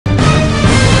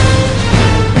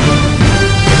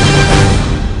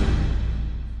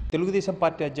Telugu Desam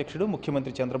party అధ్యక్షుడు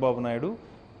ముఖ్యమంత్రి చంద్రబాబు నాయుడు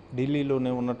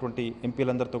ఢిల్లీలోనే ఉన్నటువంటి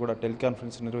ఎంపీలందరితో కూడా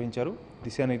టెలికాన్ఫరెన్స్ నిర్వహించారు,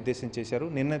 దిశానిర్దేశం చేశారు.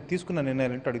 తీసుకున్న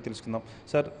నిర్ణయాలు ఏంటో అడిగి తెలుసుకుందాం.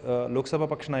 సార్, లోక్సభ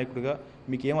పక్ష నాయకుడిగా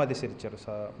మీకు ఏం ఆదేశాలు ఇచ్చారు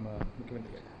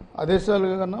ముఖ్యమంత్రి గారు?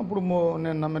 ఆదేశాలు కన్నా ఇప్పుడు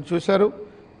మీరు చూశారు,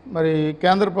 మరి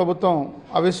కేంద్ర ప్రభుత్వం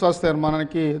అవిశ్వాస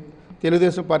తీర్మానానికి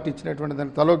తెలుగుదేశం పార్టీ ఇచ్చినటువంటి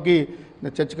దాని తలొగ్గి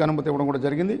చర్చకు అనుమతి ఇవ్వడం కూడా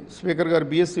జరిగింది. స్పీకర్ గారు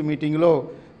బీఎస్సీ మీటింగ్లో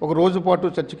ఒక రోజు పాటు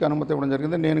చర్చకు అనుమతి ఇవ్వడం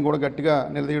జరిగింది. నేను కూడా గట్టిగా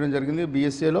నిలదీయడం జరిగింది.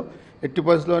 బీఎస్సీలో ఎట్టి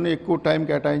పరిస్థితుల్లోనే ఎక్కువ టైం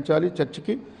కేటాయించాలి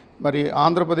చర్చకి. మరి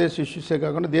ఆంధ్రప్రదేశ్ ఇష్యూసే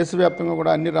కాకుండా దేశవ్యాప్తంగా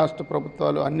కూడా అన్ని రాష్ట్ర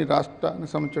ప్రభుత్వాలు, అన్ని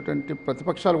రాష్ట్రానికి సంబంధించినటువంటి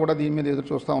ప్రతిపక్షాలు కూడా దీని మీద ఎదురు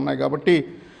చూస్తూ ఉన్నాయి. కాబట్టి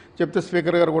చెప్తే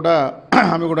స్పీకర్ గారు కూడా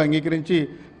ఆమె కూడా అంగీకరించి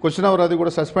క్వశ్చన్ అవర్ అది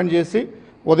కూడా సస్పెండ్ చేసి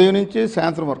ఉదయం నుంచి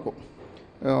సాయంత్రం వరకు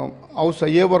హౌస్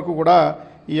అయ్యే వరకు కూడా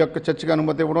ఈ యొక్క చర్చకు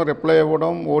అనుమతి ఇవ్వడం, రిప్లై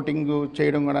ఇవ్వడం, ఓటింగ్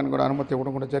చేయడం కూడా అనుమతి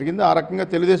ఇవ్వడం కూడా జరిగింది. ఆ రకంగా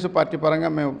తెలుగుదేశం పార్టీ పరంగా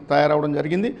మేము తయారవడం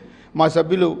జరిగింది. మా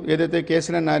సభ్యులు ఏదైతే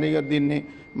కేసీఆర్ నాని గారు దీన్ని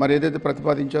మరి ఏదైతే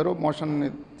ప్రతిపాదించారో మోషన్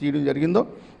తీయడం జరిగిందో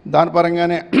దాని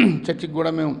పరంగానే చర్చకి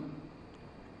కూడా మేము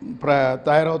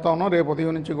తయారవుతా ఉన్నాం. రేపు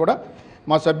ఉదయం నుంచి కూడా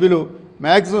మా సభ్యులు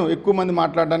మ్యాక్సిమం ఎక్కువ మంది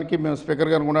మాట్లాడడానికి మేము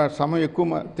స్పీకర్ గారు కూడా సమయం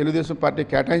ఎక్కువ తెలుగుదేశం పార్టీ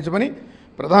కేటాయించమని,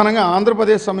 ప్రధానంగా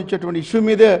ఆంధ్రప్రదేశ్ సంబంధించినటువంటి ఇష్యూ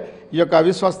మీదే ఈ యొక్క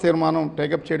అవిశ్వాస తీర్మానం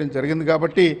టేకప్ చేయడం జరిగింది.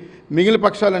 కాబట్టి మిగిలిన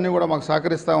పక్షాలన్నీ కూడా మాకు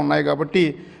సహకరిస్తూ ఉన్నాయి. కాబట్టి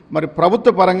మరి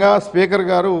ప్రభుత్వ పరంగా స్పీకర్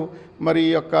గారు మరి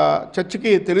ఈ యొక్క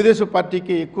చర్చకి తెలుగుదేశం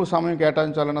పార్టీకి ఎక్కువ సమయం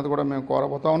కేటాయించాలన్నది కూడా మేము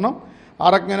కోరబోతూ ఉన్నాం. ఆ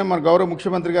రకంగానే మన గౌరవ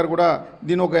ముఖ్యమంత్రి గారు కూడా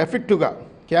దీని ఒక ఎఫెక్టివ్గా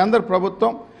కేంద్ర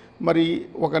ప్రభుత్వం మరి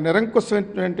ఒక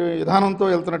నిరంకుశమైనటువంటి విధానంతో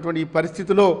వెళ్తున్నటువంటి ఈ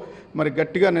పరిస్థితిలో మరి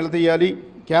గట్టిగా నిలదీయాలి.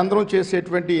 కేంద్రం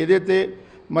చేసేటువంటి ఏదైతే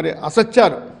మరి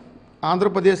అసత్యాలు,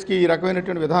 ఆంధ్రప్రదేశ్కి ఈ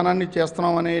రకమైనటువంటి విధానాన్ని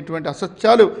చేస్తున్నాం అనేటువంటి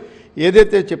అసత్యాలు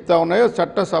ఏదైతే చెప్తా ఉన్నాయో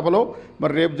చట్టసభలో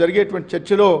మరి రేపు జరిగేటువంటి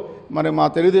చర్చలో మరి మా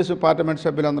తెలుగుదేశం పార్లమెంట్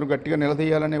సభ్యులందరూ గట్టిగా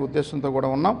నిలదీయాలనే ఉద్దేశంతో కూడా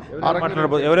ఉన్నాం.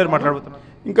 ఎవరెవరు మాట్లాడబోతున్నారు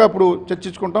ఇంకా ఇప్పుడు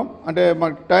చర్చించుకుంటాం. అంటే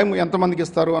మాకు టైం ఎంతమందికి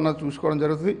ఇస్తారు అన్నది చూసుకోవడం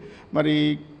జరుగుతుంది. మరి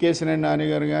కేసీఆర్ నాని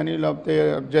గారు కానీ, లేకపోతే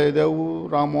జయదేవ్,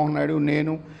 రామ్మోహన్ నాయుడు,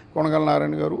 నేను, కొనగల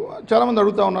నారాయణ గారు, చాలామంది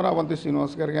అడుగుతూ ఉన్నారు. అవంతి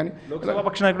శ్రీనివాస్ గారు కానీ,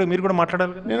 పక్ష నాయకుడు మీరు కూడా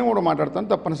మాట్లాడాలి. నేను కూడా మాట్లాడతాను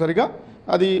తప్పనిసరిగా.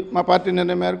 అది మా పార్టీ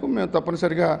నిర్ణయం మేరకు మేము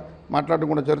తప్పనిసరిగా మాట్లాడడం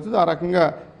కూడా జరుగుతుంది. ఆ రకంగా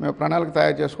మేము ప్రణాళిక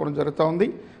తయారు చేసుకోవడం జరుగుతూ ఉంది.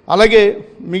 అలాగే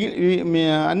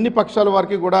అన్ని పక్షాల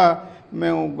వారికి కూడా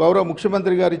మేము గౌరవ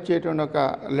ముఖ్యమంత్రి గారు ఇచ్చేటువంటి ఒక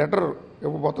లెటర్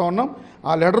ఇవ్వబోతూ ఉన్నాం.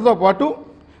 ఆ లెటర్తో పాటు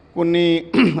కొన్ని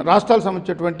రాష్ట్రాలకు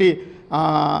సంబంధించినటువంటి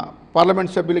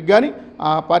పార్లమెంట్ సభ్యులకు కానీ,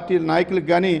 ఆ పార్టీ నాయకులకు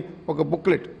కానీ ఒక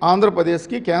బుక్లెట్,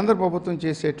 ఆంధ్రప్రదేశ్కి కేంద్ర ప్రభుత్వం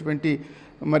చేసేటువంటి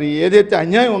మరి ఏదైతే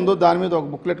అన్యాయం ఉందో దాని మీద ఒక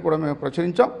బుక్లెట్ కూడా మేము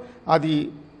ప్రచురించాం. అది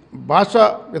భాషా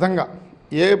విధంగా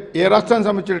ఏ రాష్ట్రానికి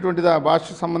సంబంధించినటువంటి ఆ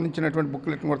భాషకు సంబంధించినటువంటి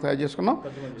బుక్లెట్ని కూడా తయారు చేసుకున్నాం.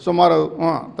 సుమారు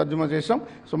తర్జుమా చేసాం.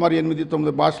 సుమారు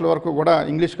 8-9 భాషల వరకు కూడా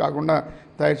ఇంగ్లీష్ కాకుండా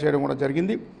తయారు చేయడం కూడా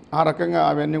జరిగింది. ఆ రకంగా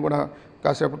అవన్నీ కూడా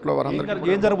కాసేపట్లో వారందరూ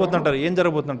ఏం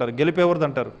జరగబోతుంటారు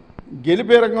గెలిపేవరదంటారు?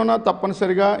 గెలిపే రకంగా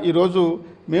తప్పనిసరిగా ఈరోజు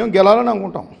మేము గెలాలని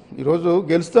అనుకుంటాం. ఈరోజు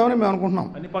గెలుస్తామని మేము అనుకుంటున్నాం.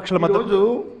 అన్ని పక్షాల ఈరోజు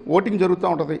ఓటింగ్ జరుగుతూ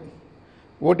ఉంటుంది.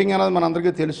 ఓటింగ్ అనేది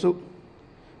మనందరికీ తెలుసు.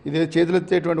 ఇదే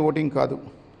చేతులెత్తేటువంటి ఓటింగ్ కాదు,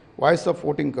 వాయిస్ ఆఫ్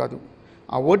ఓటింగ్ కాదు.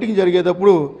 ఆ ఓటింగ్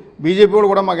జరిగేటప్పుడు బీజేపీ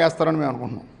కూడా మాకు వేస్తారని మేము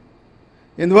అనుకుంటున్నాం.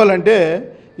 ఎందువల్లంటే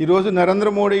ఈరోజు నరేంద్ర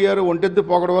మోడీ గారు ఒంటెత్తు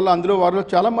పోకడం వల్ల అందులో వారిలో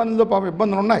చాలామందిలో పాపం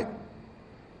ఇబ్బందులు ఉన్నాయి,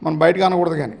 మనం బయటకు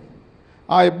అనకూడదు. కానీ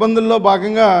ఆ ఇబ్బందుల్లో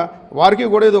భాగంగా వారికి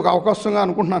కూడా ఇది ఒక అవకాశంగా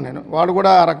అనుకుంటున్నాను నేను. వాళ్ళు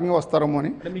కూడా ఆ రకంగా వస్తారేమో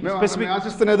అని మేము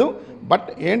ఆశిస్తులేదు. బట్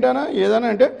ఏదైనా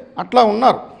అంటే అట్లా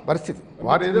ఉన్నారు పరిస్థితి.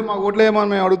 వారు ఏదో మాకు ఓట్లు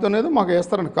వేయమని మేము అడుగుతున్నది, మాకు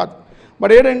వేస్తారని కాదు.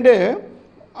 బట్ ఏంటంటే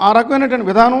ఆ రకమైనటువంటి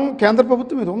విధానం కేంద్ర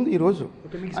ప్రభుత్వం మీద ఉంది. ఈరోజు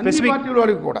అన్ని పార్టీల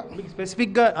వారికి కూడా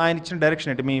స్పెసిఫిక్గా ఆయన ఇచ్చిన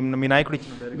డైరెక్షన్ ఏంటి? మీ నాయకుడు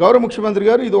ఇచ్చిన గౌరవ ముఖ్యమంత్రి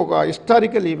గారు ఇది ఒక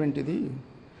హిస్టారికల్ ఈవెంట్.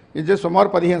 ఇది సుమారు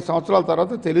 15 సంవత్సరాల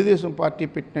తర్వాత తెలుగుదేశం పార్టీ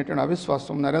పెట్టినటువంటి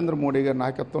అవిశ్వాసం, నరేంద్ర మోడీ గారి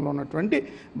నాయకత్వంలో ఉన్నటువంటి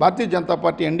భారతీయ జనతా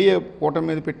పార్టీ ఎన్డీఏ కూటమి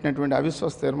మీద పెట్టినటువంటి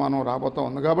అవిశ్వాస తీర్మానం రాబోతూ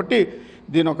ఉంది. కాబట్టి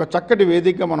దీని ఒక చక్కటి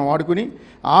వేదికగా మనం వాడుకుని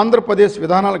ఆంధ్రప్రదేశ్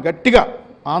విధానాలు గట్టిగా,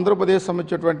 ఆంధ్రప్రదేశ్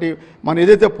సంబంధించినటువంటి మనం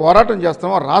ఏదైతే పోరాటం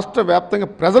చేస్తామో రాష్ట్ర వ్యాప్తంగా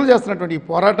ప్రజలు చేస్తున్నటువంటి ఈ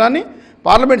పోరాటాన్ని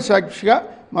పార్లమెంట్ సాక్షిగా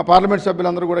మా పార్లమెంట్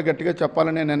సభ్యులందరూ కూడా గట్టిగా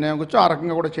చెప్పాలనే నిర్ణయం వచ్చి ఆ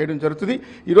రకంగా కూడా చేయడం జరుగుతుంది.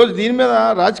 ఈరోజు దీని మీద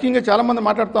రాజకీయంగా చాలామంది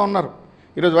మాట్లాడుతూ ఉన్నారు.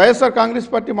 ఈరోజు వైఎస్ఆర్ కాంగ్రెస్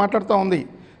పార్టీ మాట్లాడుతూ ఉంది,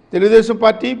 తెలుగుదేశం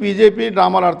పార్టీ బీజేపీ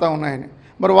డ్రామాలు ఆడుతూ ఉన్నాయని.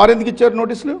 మరి వారు ఎందుకు ఇచ్చారు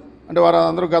నోటీసులు? అంటే వారు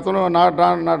అందరూ గతంలో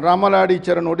నా డ్రామాలు ఆడి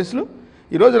ఇచ్చారు నోటీసులు.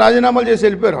 ఈరోజు రాజీనామాలు చేసి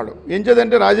వెళ్ళిపోయారు వాళ్ళు. ఏం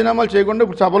చేద్దంటే రాజీనామాలు చేయకుండా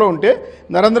ఇప్పుడు సభలో ఉంటే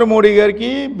నరేంద్ర మోడీ గారికి,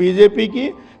 బీజేపీకి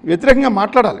వ్యతిరేకంగా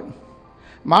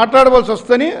మాట్లాడవలసి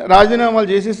వస్తేని రాజీనామాలు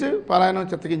చేసేసి పలాయనం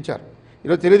చిత్తగించారు.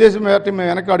 ఈరోజు తెలుగుదేశం పార్టీ మేము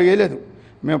వెనక్కి అడుగేయలేదు.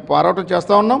 మేము పోరాటం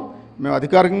చేస్తూ ఉన్నాం, మేము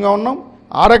అధికారికంగా ఉన్నాం.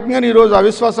 ఆ రకంగా ఈరోజు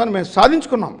అవిశ్వాసాన్ని మేము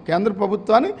సాధించుకున్నాం. కేంద్ర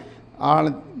ప్రభుత్వాన్ని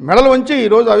మెడలు వంచి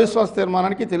ఈరోజు అవిశ్వాస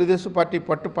తీర్మానానికి తెలుగుదేశం పార్టీ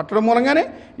పట్టడం మూలంగానే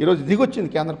ఈరోజు దిగొచ్చింది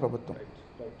కేంద్ర ప్రభుత్వం.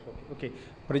 ఓకే,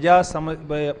 ప్రజా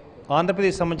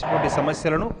ఆంధ్రప్రదేశ్ సంబంధించినటువంటి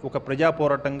సమస్యలను ఒక ప్రజా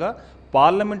పోరాటంగా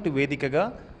పార్లమెంటు వేదికగా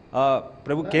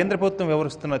కేంద్ర ప్రభుత్వం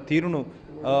వ్యవహరిస్తున్న తీరును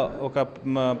ఒక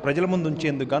ప్రజల ముందు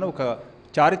ఉంచేందుకు గాను ఒక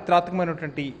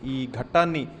చారిత్రాత్మకమైనటువంటి ఈ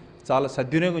ఘట్టాన్ని చాలా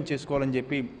సద్వినియోగం చేసుకోవాలని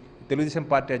చెప్పి తెలుగుదేశం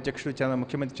పార్టీ అధ్యక్షుడు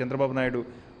ముఖ్యమంత్రి చంద్రబాబు నాయుడు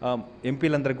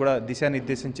ఎంపీలందరికీ కూడా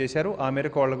దిశానిర్దేశం చేశారు. ఆ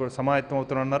మేరకు వాళ్ళు కూడా సమాయత్తం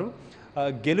అవుతున్నారు.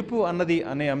 గెలుపు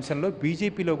అనే అంశంలో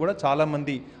బీజేపీలో కూడా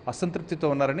చాలామంది అసంతృప్తితో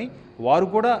ఉన్నారని, వారు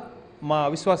కూడా మా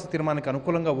అవిశ్వాస తీర్మానానికి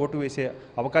అనుకూలంగా ఓటు వేసే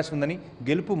అవకాశం ఉందని,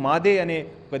 గెలుపు మాదే అనే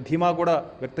ఒక ధీమా కూడా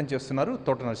వ్యక్తం చేస్తున్నారు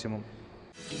తోట నరసింహం.